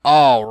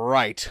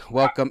right.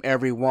 Welcome,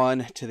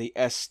 everyone, to the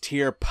S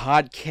Tier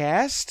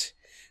podcast.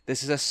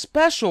 This is a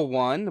special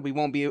one. We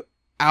won't be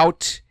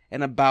out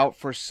and about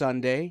for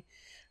Sunday.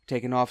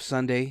 Taking off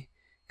Sunday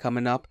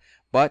coming up.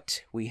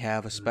 But we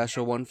have a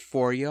special one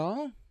for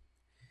y'all.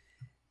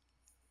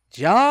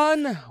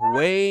 John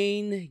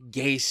Wayne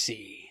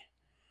Gacy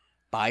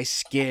by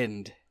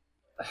Skinned.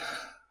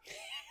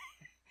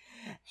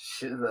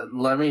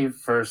 Let me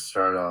first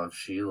start off.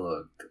 She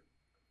looked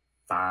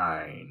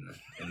fine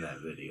in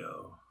that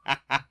video.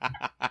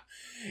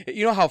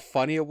 You know how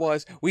funny it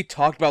was? We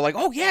talked about like,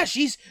 oh yeah,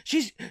 she's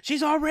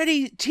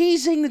already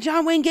teasing the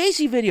John Wayne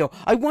Gacy video.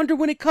 I wonder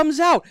when it comes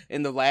out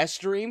in the last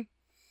stream.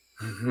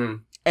 Mm-hmm.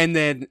 And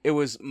then it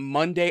was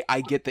Monday.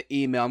 I get the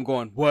email. I'm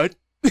going, what?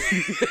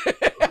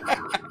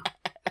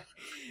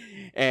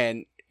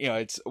 And you know,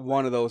 it's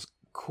one of those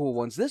cool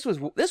ones. This was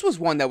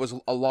one that was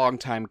a long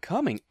time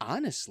coming,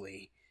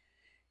 honestly.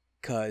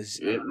 Cause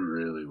it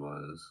really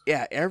was.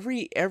 Yeah,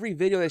 every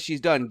video that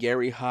she's done,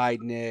 Gary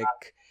Heidnick,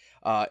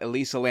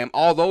 Elisa Lam,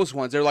 all those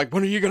ones, they're like,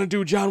 when are you gonna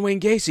do John Wayne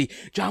Gacy?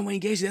 John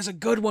Wayne Gacy, that's a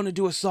good one to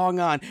do a song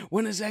on.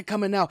 When is that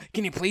coming out?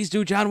 Can you please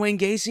do John Wayne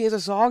Gacy as a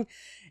song?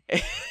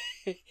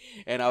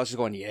 And I was just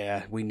going,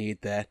 yeah, we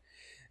need that.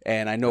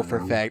 And I know for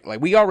a fact,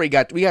 like we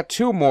got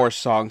two more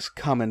songs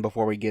coming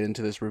before we get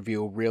into this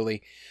review.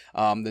 Really,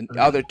 the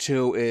other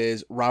two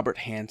is Robert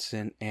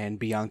Hansen and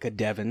Bianca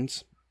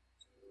Devins.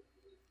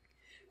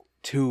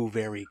 Two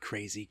very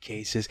crazy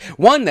cases.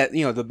 One that,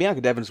 you know, the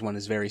Bianca Devins one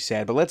is very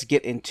sad, but let's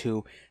get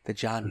into the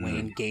John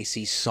Wayne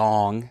Gacy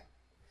song.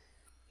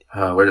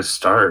 Where to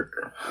start?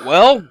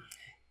 Well,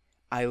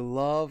 I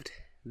loved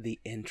the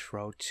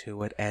intro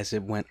to it as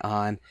it went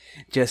on.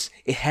 Just,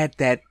 it had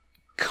that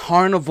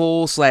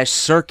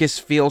carnival/circus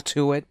feel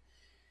to it.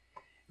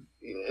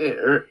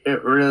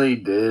 It really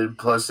did.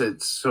 Plus,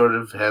 it sort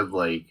of had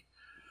like,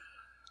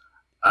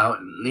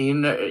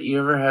 you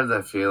ever have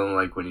that feeling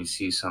like when you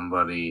see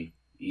somebody,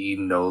 you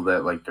know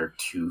that like they're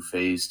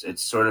two-faced. It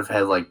sort of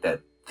had like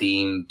that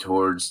theme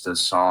towards the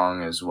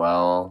song as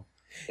well.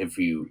 If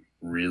you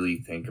really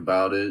think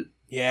about it,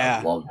 yeah,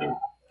 I loved it.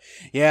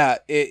 Yeah,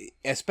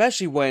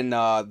 especially when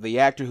the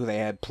actor who they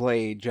had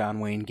played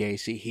John Wayne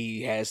Gacy,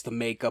 he has the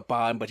makeup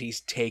on, but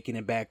he's taking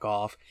it back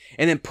off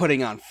and then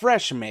putting on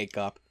fresh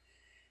makeup,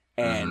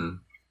 and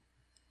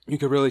you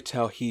could really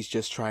tell he's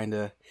just trying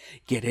to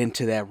get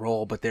into that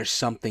role, but there's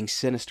something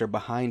sinister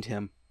behind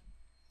him.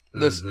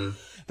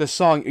 The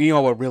song, you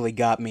know what really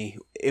got me?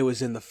 It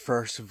was in the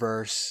first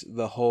verse,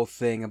 the whole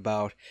thing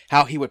about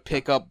how he would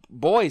pick up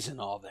boys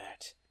and all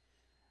that.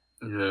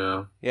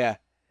 Yeah. Yeah.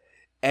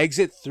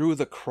 Exit through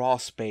the crawl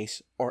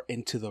space or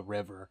into the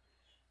river.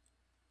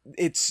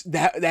 It's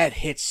that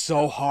hits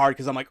so hard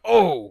because I'm like,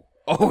 oh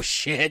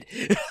shit,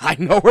 I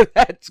know where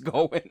that's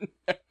going.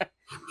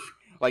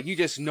 Like you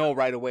just know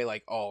right away,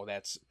 like, oh,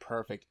 that's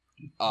perfect.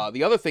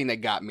 The other thing that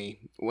got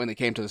me when it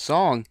came to the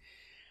song,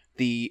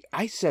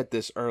 I said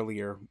this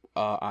earlier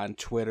on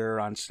Twitter,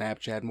 on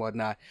Snapchat and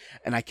whatnot,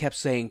 and I kept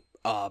saying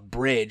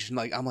bridge, and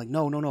I'm like,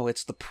 no,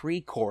 it's the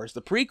pre-chorus.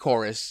 The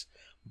pre-chorus,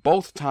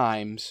 both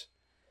times,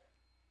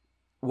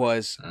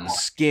 was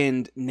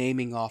Skinned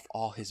naming off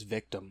all his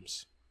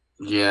victims.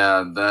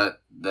 Yeah, that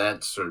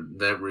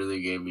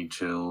really gave me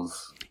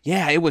chills.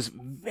 Yeah, it was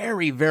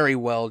very, very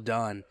well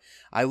done.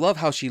 I love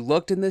how she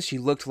looked in this. She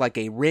looked like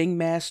a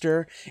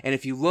ringmaster, and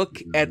if you look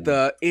at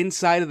the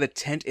inside of the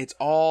tent, it's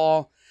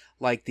all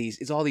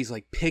these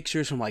like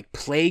pictures from like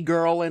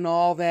Playgirl and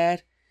all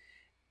that.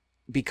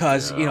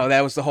 Because, you know,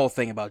 that was the whole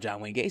thing about John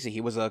Wayne Gacy.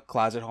 He was a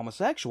closet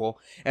homosexual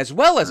as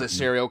well as a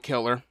serial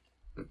killer.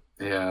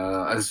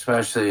 Yeah,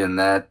 especially in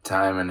that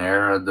time and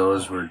era,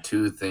 those were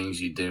two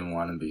things you didn't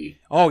want to be.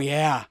 Oh,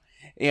 yeah.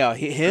 Yeah,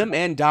 him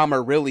and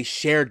Dahmer really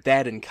shared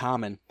that in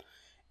common.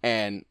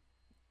 And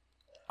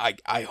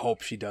I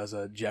hope she does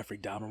a Jeffrey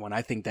Dahmer one.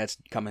 I think that's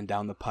coming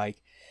down the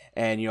pike.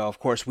 And, you know, of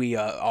course, we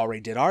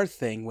already did our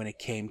thing when it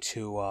came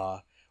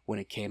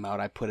out.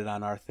 I put it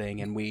on our thing,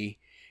 and we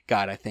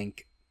got, I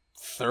think,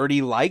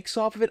 30 likes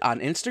off of it on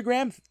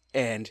Instagram.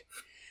 And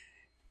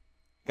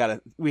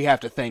we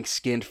have to thank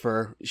Skinned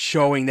for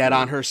showing that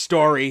on her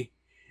story.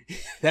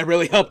 That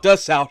really helped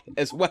us out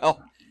as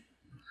well.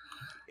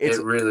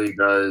 It really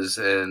does,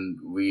 and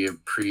we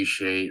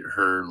appreciate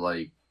her,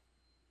 like,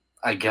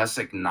 I guess,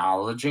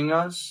 acknowledging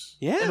us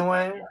in a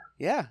way.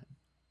 Yeah.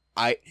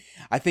 I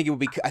think it would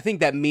be. I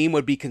think that meme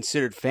would be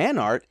considered fan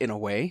art in a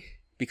way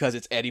because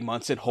it's Eddie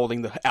Munson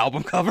holding the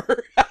album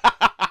cover.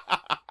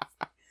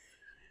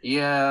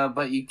 Yeah,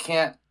 but you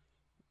can't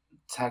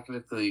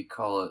technically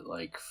call it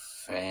like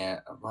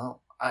fan.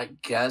 Well, I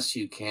guess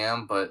you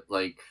can, but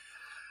like,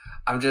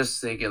 I'm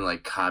just thinking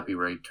like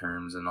copyright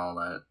terms and all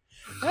that.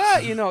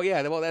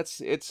 Well,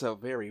 it's a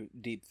very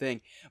deep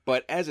thing.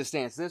 But as it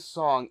stands, this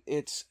song,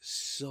 it's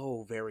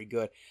so very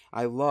good.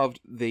 I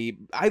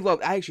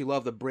actually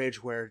love the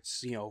bridge where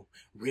it's, you know,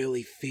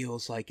 really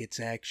feels like it's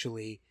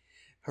actually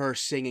her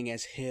singing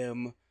as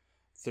him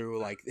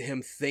through like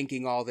him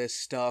thinking all this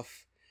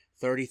stuff.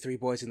 33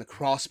 boys in the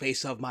crawl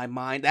space of my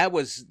mind.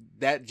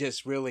 That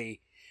just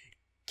really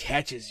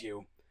catches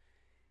you.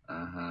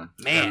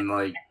 Man. And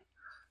like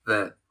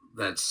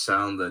that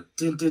sound,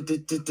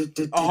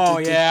 Oh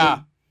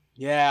yeah.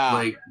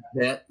 Yeah.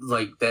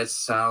 Like that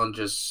sound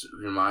just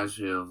reminds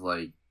me of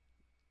like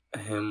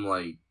him,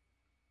 like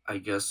I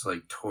guess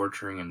like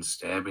torturing and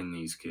stabbing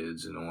these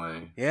kids in a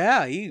way.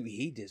 Yeah,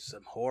 he did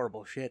some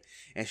horrible shit,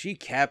 and she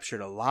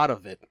captured a lot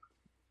of it.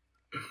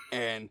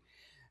 And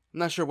I'm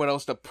not sure what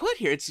else to put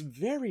here. It's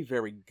very,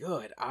 very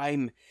good.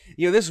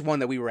 This is one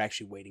that we were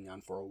actually waiting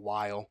on for a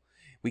while.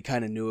 We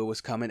kind of knew it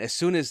was coming. As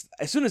soon as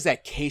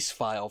that case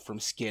file from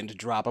Skinned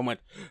dropped, I went,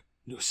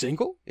 new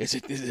single? Is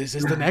this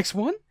the next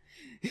one?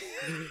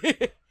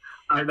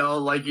 I know,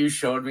 like you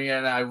showed me,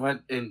 and I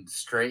went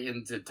straight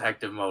in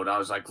detective mode. I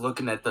was like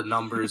looking at the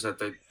numbers at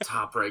the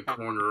top right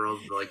corner of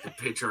like the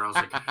picture. I was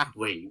like,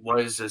 wait, what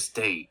is this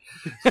date?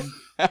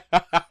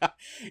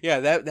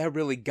 Yeah, that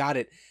really got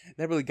it.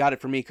 That really got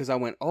it for me, because I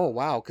went, oh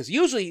wow. Because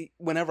usually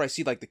whenever I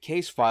see like the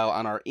case file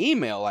on our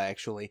email,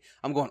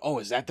 I'm going, oh,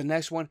 is that the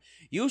next one?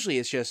 Usually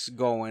it's just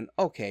going,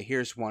 okay,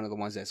 here's one of the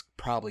ones that's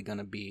probably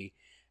gonna be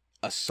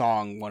a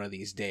song one of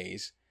these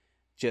days,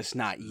 just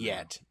not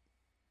yet.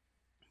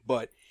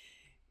 But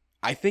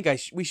I think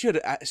we should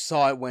have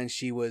saw it when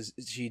she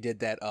did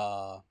that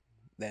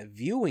that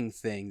viewing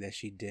thing that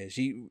she did.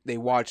 They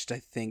watched, I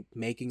think,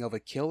 Making of a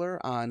Killer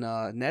on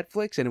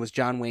Netflix, and it was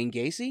John Wayne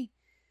Gacy.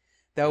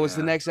 That was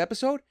the next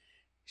episode.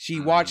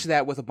 She watched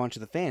that with a bunch of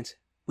the fans.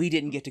 We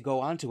didn't get to go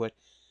onto it.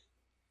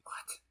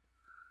 What?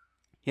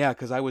 Yeah,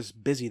 because I was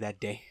busy that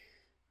day.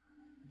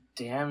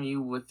 Damn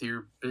you with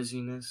your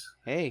busyness.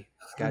 Hey,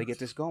 got to get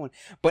this going.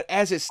 But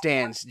as it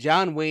stands,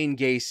 John Wayne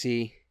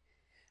Gacy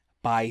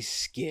by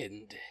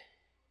Skinned.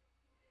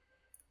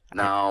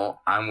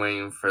 Now, I'm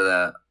waiting for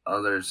that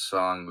other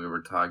song we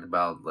were talking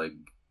about, like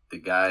the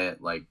guy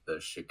at like the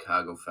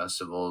Chicago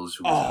festivals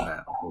who was in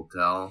that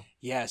hotel.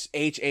 Yes,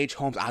 H.H.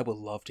 Holmes. I would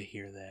love to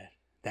hear that.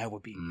 That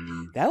would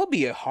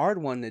be a hard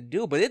one to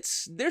do, but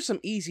there's some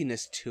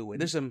easiness to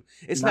it. It's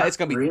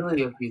gonna be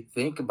really, if you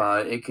think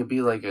about it, it could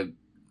be like a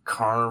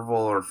carnival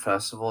or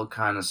festival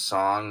kind of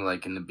song,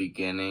 like in the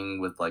beginning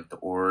with like the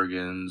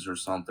organs or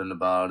something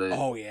about it.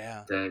 Oh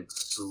yeah. That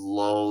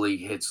slowly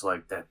hits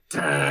like that.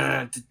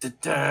 Da, da,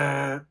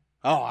 da,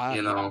 da,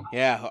 you know.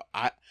 Yeah,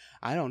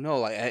 I don't know.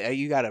 Like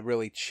you got to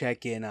really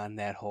check in on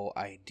that whole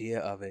idea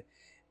of it,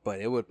 but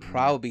it would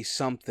probably be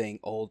something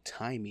old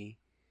timey,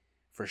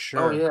 for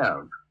sure. Oh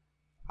yeah.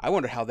 I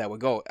wonder how that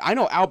would go. I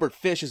know Albert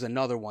Fish is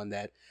another one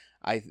that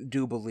I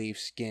do believe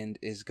Skinned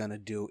is gonna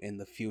do in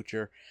the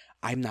future.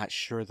 I'm not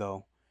sure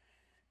though.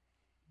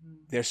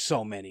 There's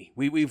so many.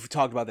 We've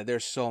talked about that.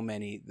 There's so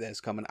many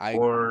that's coming.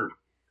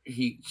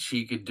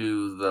 She could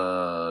do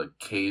the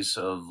case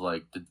of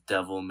like The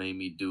Devil Made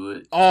Me Do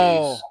It.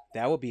 Oh, case.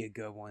 That would be a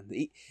good one.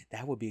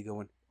 That would be a good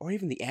one. Or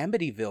even the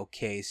Amityville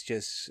case,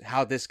 just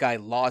how this guy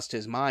lost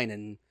his mind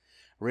and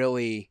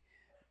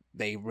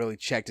they really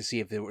checked to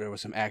see if there were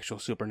some actual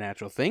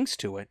supernatural things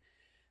to it.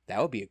 That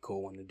would be a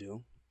cool one to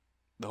do.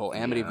 The whole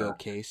Amityville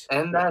case.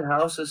 And that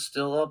house is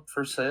still up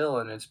for sale,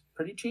 and it's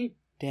pretty cheap.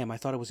 Damn, I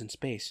thought it was in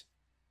space.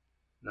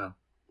 No.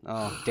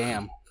 Oh,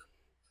 damn.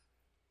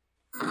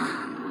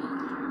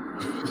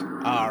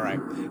 All right.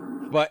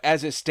 But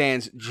as it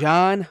stands,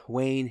 John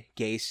Wayne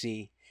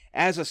Gacy,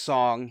 as a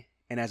song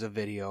and as a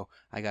video,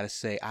 I gotta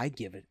say, I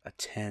give it a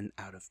 10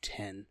 out of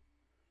 10.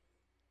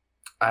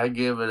 I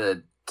give it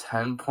a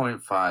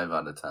 10.5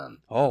 out of 10.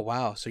 Oh,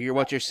 wow. So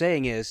what you're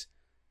saying is...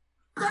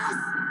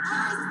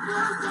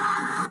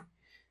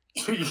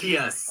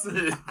 Yes.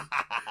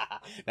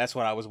 That's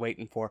what I was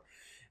waiting for.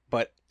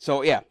 But,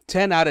 so yeah,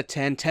 10 out of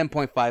 10,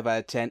 10.5 out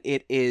of 10.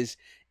 It is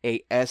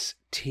a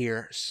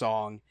S-tier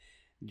song.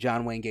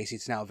 John Wayne Gacy.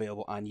 It's now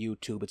available on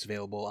YouTube. It's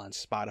available on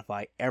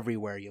Spotify,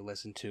 everywhere you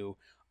listen to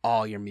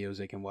all your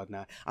music and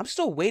whatnot. I'm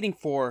still waiting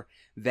for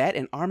that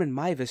and Armin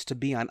Mivas to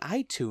be on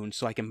iTunes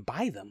so I can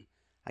buy them.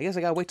 I guess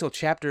I gotta wait till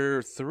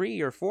chapter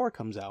 3 or 4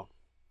 comes out.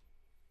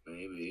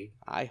 Maybe.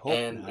 I hope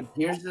and not.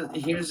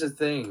 Here's the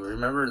thing.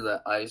 Remember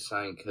the Ice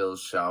Nine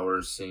Kills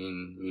shower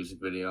scene music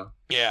video?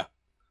 Yeah.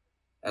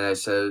 And I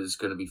said it's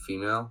gonna be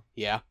female?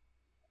 Yeah.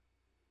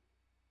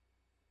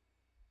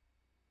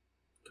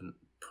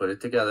 Put it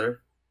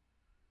together.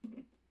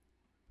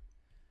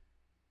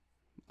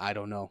 I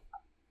don't know.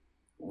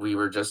 We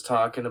were just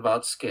talking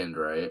about Skinned,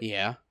 right?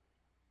 Yeah.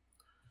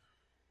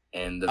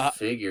 And the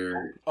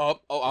figure. Oh,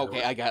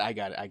 okay. I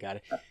got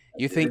it.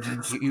 You think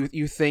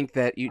you think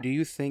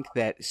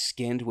that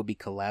Skinned would be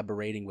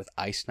collaborating with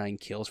Ice Nine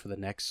Kills for the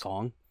next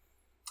song?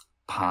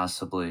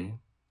 Possibly.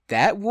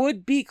 That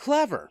would be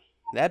clever.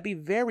 That'd be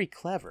very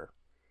clever.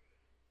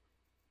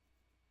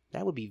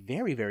 That would be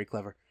very, very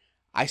clever.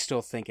 I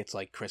still think it's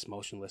like Chris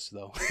Motionless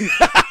though.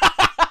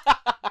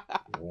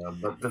 Yeah,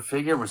 but the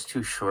figure was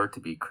too short to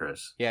be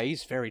Chris. Yeah,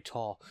 he's very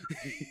tall.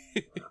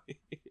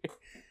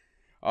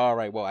 All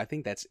right, well, I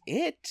think that's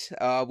it.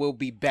 We'll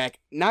be back,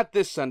 not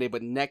this Sunday,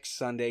 but next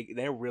Sunday.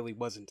 There really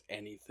wasn't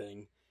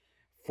anything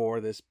for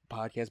this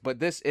podcast, but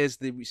this is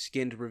the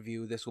Skinned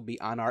review. This will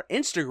be on our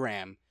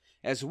Instagram,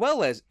 as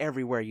well as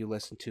everywhere you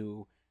listen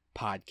to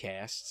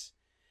podcasts.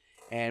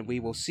 And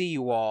we will see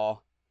you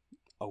all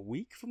a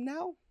week from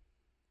now.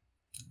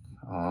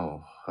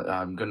 Oh,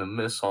 I'm gonna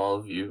miss all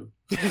of you.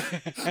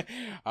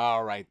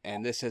 All right,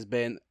 and this has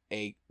been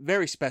a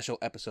very special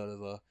episode of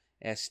the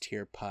S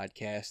Tier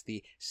podcast,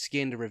 the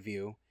Skinned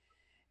Review,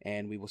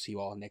 and we will see you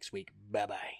all next week. Bye bye.